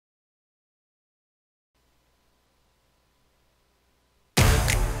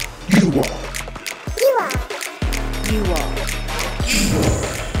You are. You are. You are.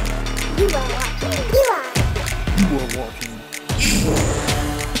 You are watching. You are. You are watching.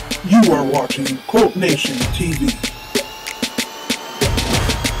 You are watching Colt Nation TV.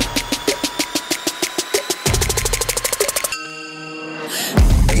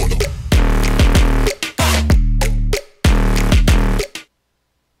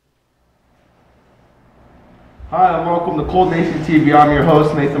 Hi, and welcome to Colt Nation TV. I'm your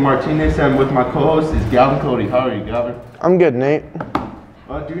host, Nathan Martinez, and with my co-host is Gavin Cody. How are you, Gavin? I'm good, Nate.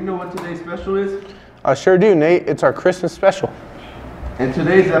 Do you know what today's special is? I sure do, Nate. It's our Christmas special. In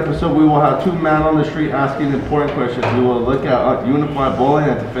today's episode, we will have two men on the street asking important questions. We will look at unified bowling,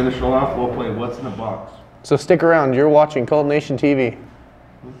 and to finish it off, we'll play What's in the Box. So stick around. You're watching Colt Nation TV.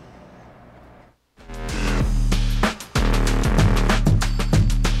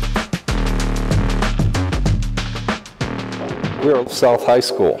 We're at South High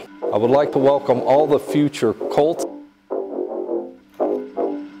School. I would like to welcome all the future Colts.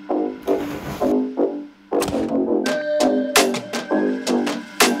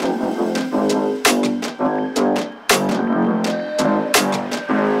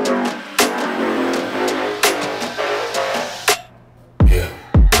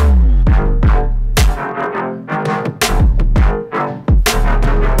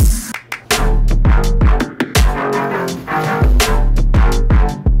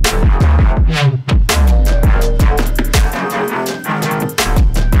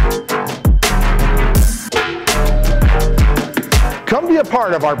 Come be a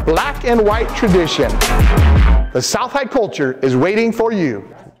part of our black and white tradition. The South High culture is waiting for you.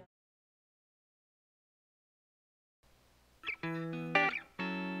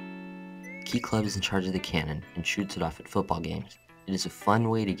 Key Club is in charge of the cannon and shoots it off at football games. It is a fun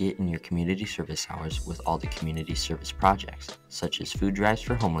way to get in your community service hours with all the community service projects, such as food drives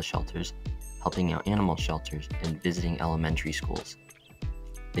for homeless shelters, helping out animal shelters, and visiting elementary schools.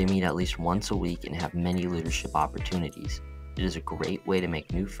 They meet at least once a week and have many leadership opportunities. It is a great way to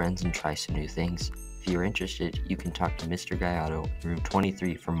make new friends and try some new things. If you're interested, you can talk to Mr. Gallardo in room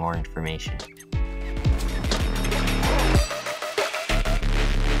 23 for more information.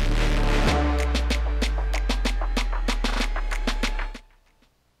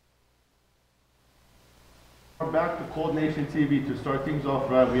 We're back to Colt Nation TV. To start things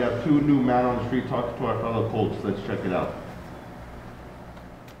off right, we have two new men on the street talking to our fellow Colts. Let's check it out.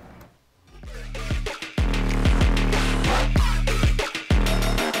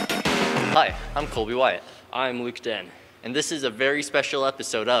 Hi, I'm Colby Wyatt. I'm Luke Den. And this is a very special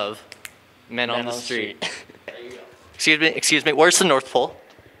episode of Men on the Street. Excuse me, where's the North Pole?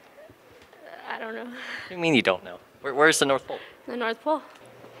 I don't know. What do you mean you don't know? Where's the North Pole? The North Pole?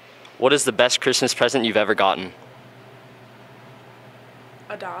 What is the best Christmas present you've ever gotten?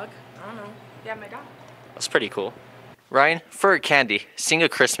 A dog. I don't know. Yeah, my dog. That's pretty cool. Ryan, for a candy, sing a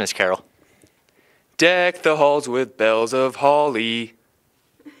Christmas carol. Deck the halls with bells of holly.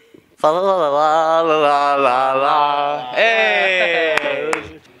 La la la la la la la.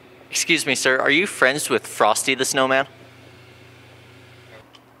 Hey! Excuse me, sir. Are you friends with Frosty the Snowman?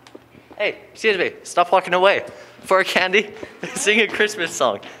 Hey, excuse me. Stop walking away. For a candy, sing a Christmas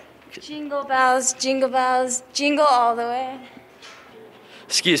song. Jingle bells, jingle all the way.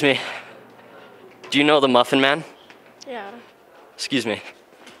 Excuse me. Do you know the Muffin Man? Yeah. Excuse me.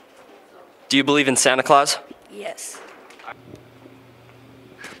 Do you believe in Santa Claus? Yes.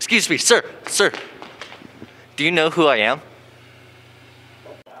 Excuse me, sir. Do you know who I am?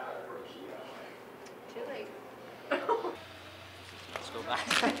 Let's go back.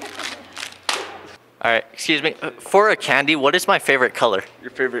 All right, excuse me. For a candy, what is my favorite color?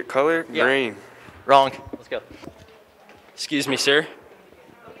 Your favorite color? Yeah. Green. Wrong. Let's go. Excuse me, sir.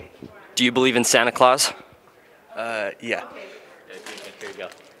 Do you believe in Santa Claus? Yeah. Here you go.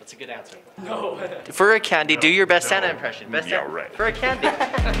 That's a good answer. No. For a candy, do your best Santa impression. Right. For a candy.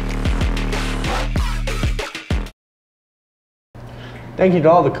 Thank you to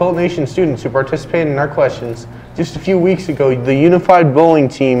all the Colt Nation students who participated in our questions. Just a few weeks ago, the unified bowling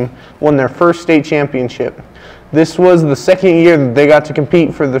team won their first state championship. This was the second year that they got to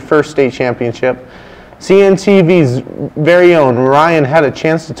compete for the first state championship. CNTV's very own Ryan had a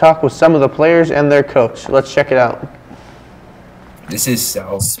chance to talk with some of the players and their coach. Let's check it out. This is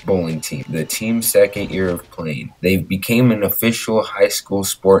Sal's bowling team, the team's second year of playing. They became an official high school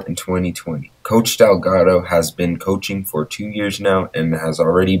sport in 2020. Coach Delgado has been coaching for 2 years now and has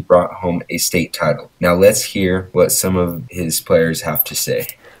already brought home a state title. Now let's hear what some of his players have to say.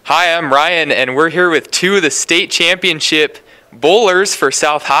 Hi, I'm Ryan, and we're here with two of the state championship bowlers for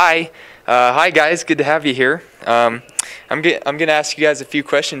South High. Hi guys, good to have you here. I'm gonna ask you guys a few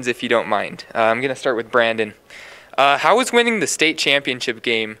questions if you don't mind. I'm gonna start with Brandon. How was winning the state championship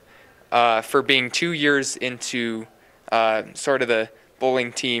game for being 2 years into sort of the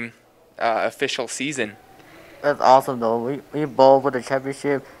bowling team official season? That's awesome though. We bowled for the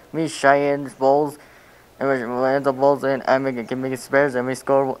championship. Me, Cheyenne bowls, and we land the bowls in. I make spares, and we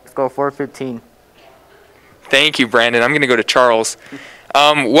score 415. Thank you, Brandon. I'm gonna go to Charles.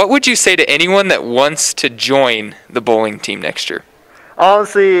 What would you say to anyone that wants to join the bowling team next year?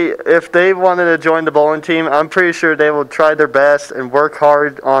 Honestly, if they wanted to join the bowling team, I'm pretty sure they will try their best and work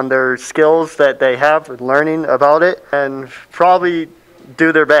hard on their skills that they have learning about it and probably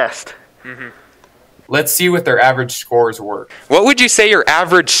do their best. Mm-hmm. Let's see what their average scores were. What would you say your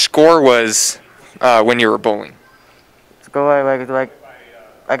average score was when you were bowling? Go like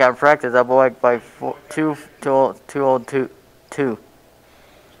I got practice. I bowled like 2.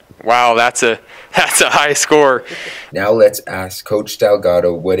 Wow, that's a high score. Now let's ask Coach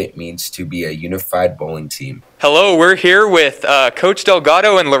Delgado what it means to be a unified bowling team. Hello, we're here with Coach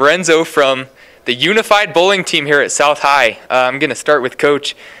Delgado and Lorenzo from the unified bowling team here at South High. I'm going to start with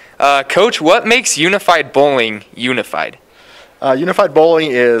Coach. Coach, what makes unified bowling unified? Unified bowling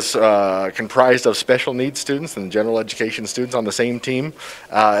is comprised of special needs students and general education students on the same team,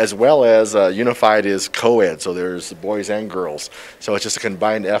 as well as unified is co-ed, so there's boys and girls. So it's just a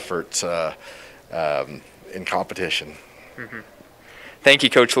combined effort in competition. Mm-hmm. Thank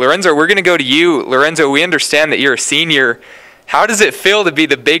you, Coach. Lorenzo, we're going to go to you. Lorenzo, we understand that you're a senior. How does it feel to be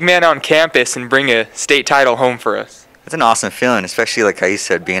the big man on campus and bring a state title home for us? It's an awesome feeling, especially like how you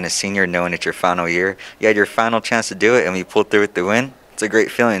said, being a senior, knowing it's your final year. You had your final chance to do it, and you pulled through with the win. It's a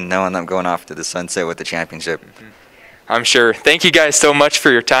great feeling knowing I'm going off to the sunset with the championship. Mm-hmm. I'm sure. Thank you guys so much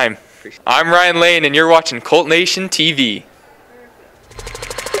for your time. I'm Ryan Lane, and you're watching Colt Nation TV.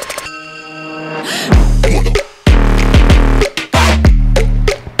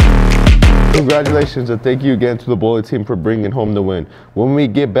 Congratulations and thank you again to the bowling team for bringing home the win. When we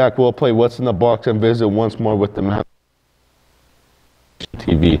get back, we'll play What's in the Box and visit once more with the Man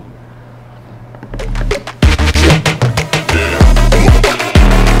TV.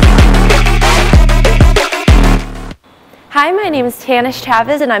 Hi, my name is Tanish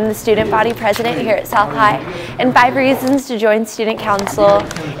Chavez, and I'm the student body president here at South High. And 5 reasons to join student council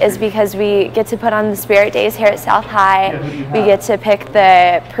is because we get to put on the spirit days here at South High. We get to pick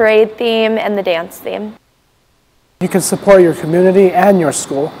the parade theme and the dance theme. You can support your community and your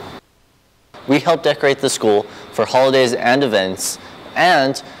school. We help decorate the school for holidays and events,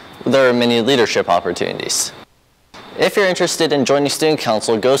 and there are many leadership opportunities. If you're interested in joining student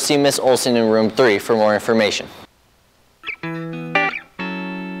council, go see Miss Olson in room 3 for more information.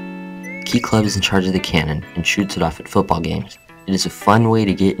 Key Club is in charge of the cannon and shoots it off at football games. It is a fun way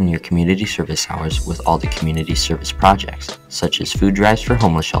to get in your community service hours with all the community service projects, such as food drives for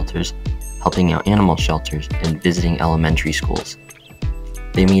homeless shelters, helping out animal shelters, and visiting elementary schools.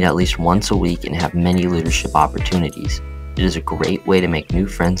 They meet at least once a week and have many leadership opportunities. It is a great way to make new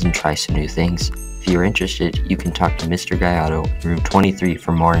friends and try some new things. If you're interested, you can talk to Mr. Gallardo in room 23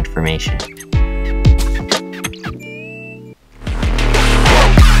 for more information.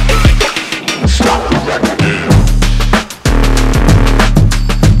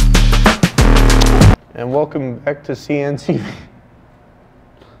 And welcome back to CNTV.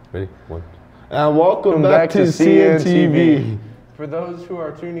 Ready? One. And welcome back to CNTV. For those who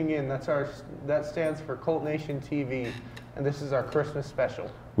are tuning in, that stands for Colt Nation TV, and this is our Christmas special.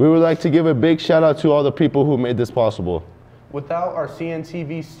 We would like to give a big shout out to all the people who made this possible. Without our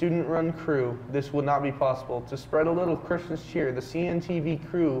CNTV student-run crew, this would not be possible. To spread a little Christmas cheer, the CNTV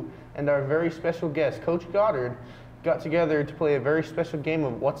crew and our very special guest, Coach Goddard, got together to play a very special game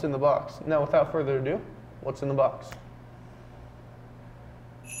of What's in the Box. Now, without further ado, What's in the Box?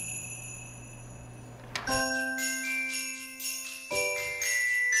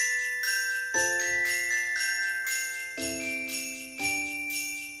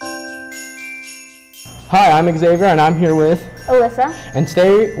 Hi, I'm Xavier, and I'm here with Alyssa. And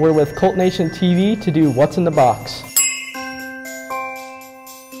today we're with Colt Nation TV to do What's in the Box.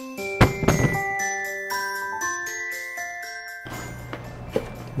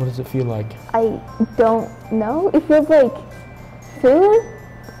 What does it feel like? I don't know. It feels like food.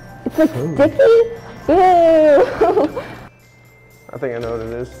 It's like Food. sticky. Ew. I think I know what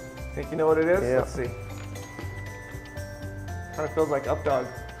it is. Think you know what it is? Yeah. Let's see. Kind of feels like up dog.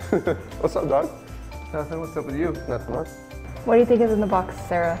 What's up, dog? Nothing. What's up with you? Nothing much. What do you think is in the box,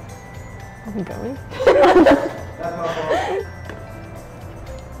 Sarah? Are we going?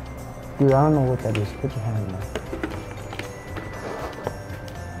 Dude, I don't know what that is. Put your hand in there.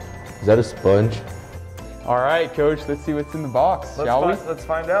 Is that a sponge? All right, Coach, let's see what's in the box, shall we? Let's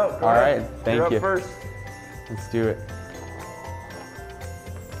find out. Go All ahead. right, thank You're you. up first. Let's do it.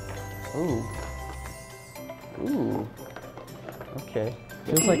 Ooh. Ooh. Okay.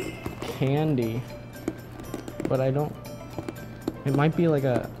 Feels like candy, but I don't. It might be like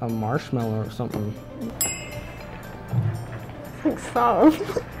a marshmallow or something. It's like soft.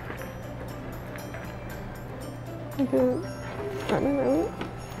 Like a, I don't know.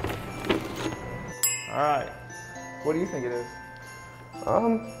 All right. What do you think it is?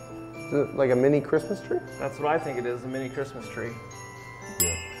 Is it like a mini Christmas tree? That's what I think it is, a mini Christmas tree.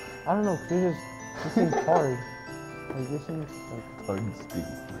 Yeah. I don't know, this seems hard. Like this seems like Tongue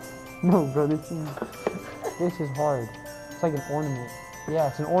stinks. no, bro. This is hard. It's like an ornament. Yeah,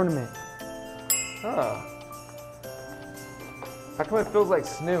 it's an ornament. Huh. How come it feels like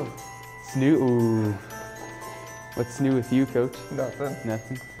snoo? Snoo. Ooh. What's new with you, Coach? Nothing.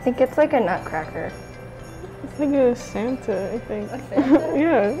 Nothing. I think it's like a nutcracker. It's like a Santa, I think. A Santa?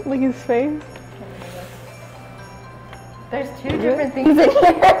 Yeah, like his face. There's two different things in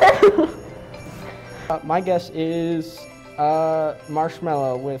here. My guess is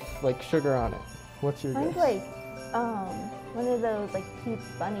marshmallow with like sugar on it. What's your Mine's guess? like one of those like cute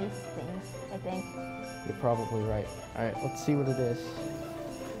bunnies things, I think. You're probably right. All right, let's see what it is.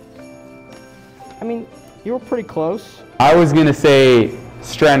 I mean, you were pretty close. I was gonna say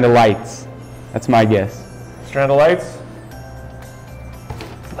strand of lights. That's my guess. Strand of lights?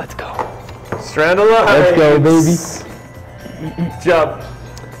 Let's go. Strand of lights. Let's go, baby. Jump.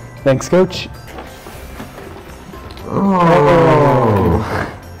 Thanks, Coach. Oh.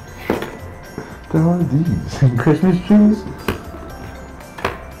 What the hell are these? Christmas trees?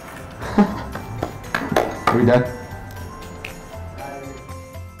 Are we done?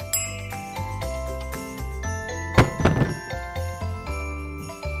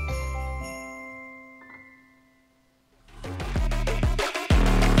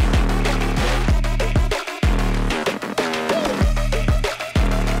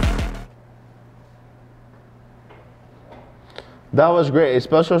 That was great. A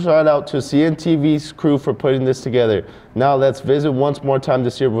special shout out to CNTV's crew for putting this together. Now let's visit once more time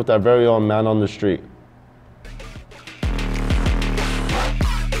this year with our very own man on the street.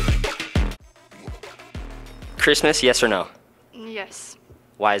 Christmas, yes or no? Yes,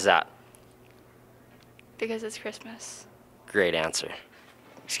 Why is that? because it's Christmas. Great answer.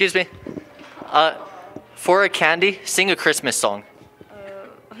 Excuse me. For a candy, sing a Christmas song.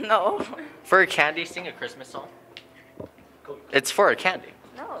 No. For a candy, sing a Christmas song. It's for a candy.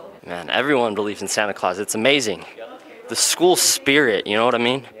 No. Man, everyone believes in Santa Claus. It's amazing. The school spirit, you know what I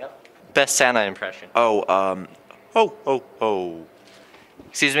mean? Best Santa impression. Oh, ho.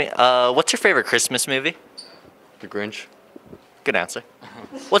 Excuse me. What's your favorite Christmas movie? The Grinch. Good answer.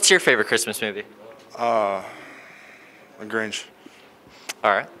 What's your favorite Christmas movie? The Grinch.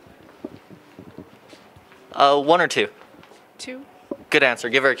 All right. One or two? Two. Good answer.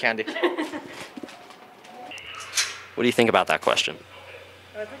 Give her a candy. What do you think about that question?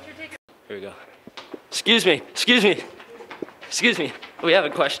 Here we go. Excuse me. We have a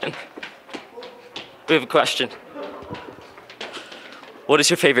question. What is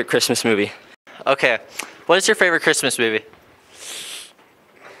your favorite Christmas movie? Okay. What is your favorite Christmas movie?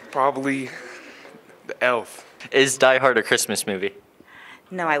 Probably The Elf. Is Die Hard a Christmas movie?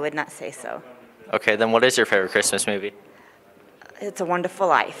 No, I would not say so. Okay, then what is your favorite Christmas movie? It's a Wonderful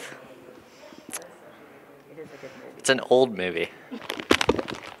Life. It's an old movie.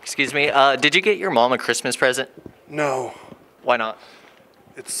 Excuse me, did you get your mom a Christmas present? No, Why not?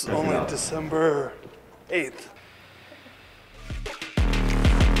 it's only December 8th.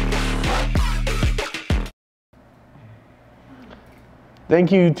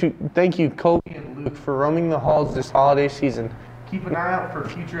 Thank you, Kobe and Luke, for roaming the halls this holiday season. Keep an eye out for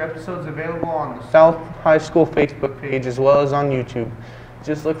future episodes available on the South High School Facebook page as well as on YouTube.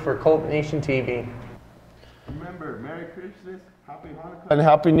 Just look for Colt Nation TV. Remember, Merry Christmas, Happy Hanukkah, and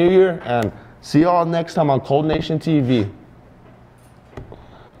Happy New Year, and see you all next time on Colt Nation TV.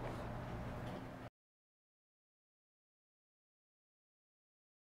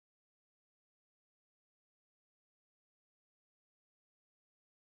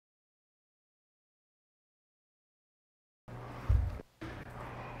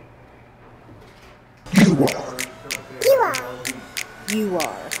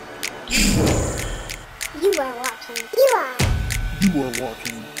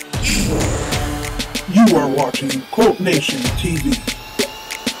 You are watching Colt Nation TV.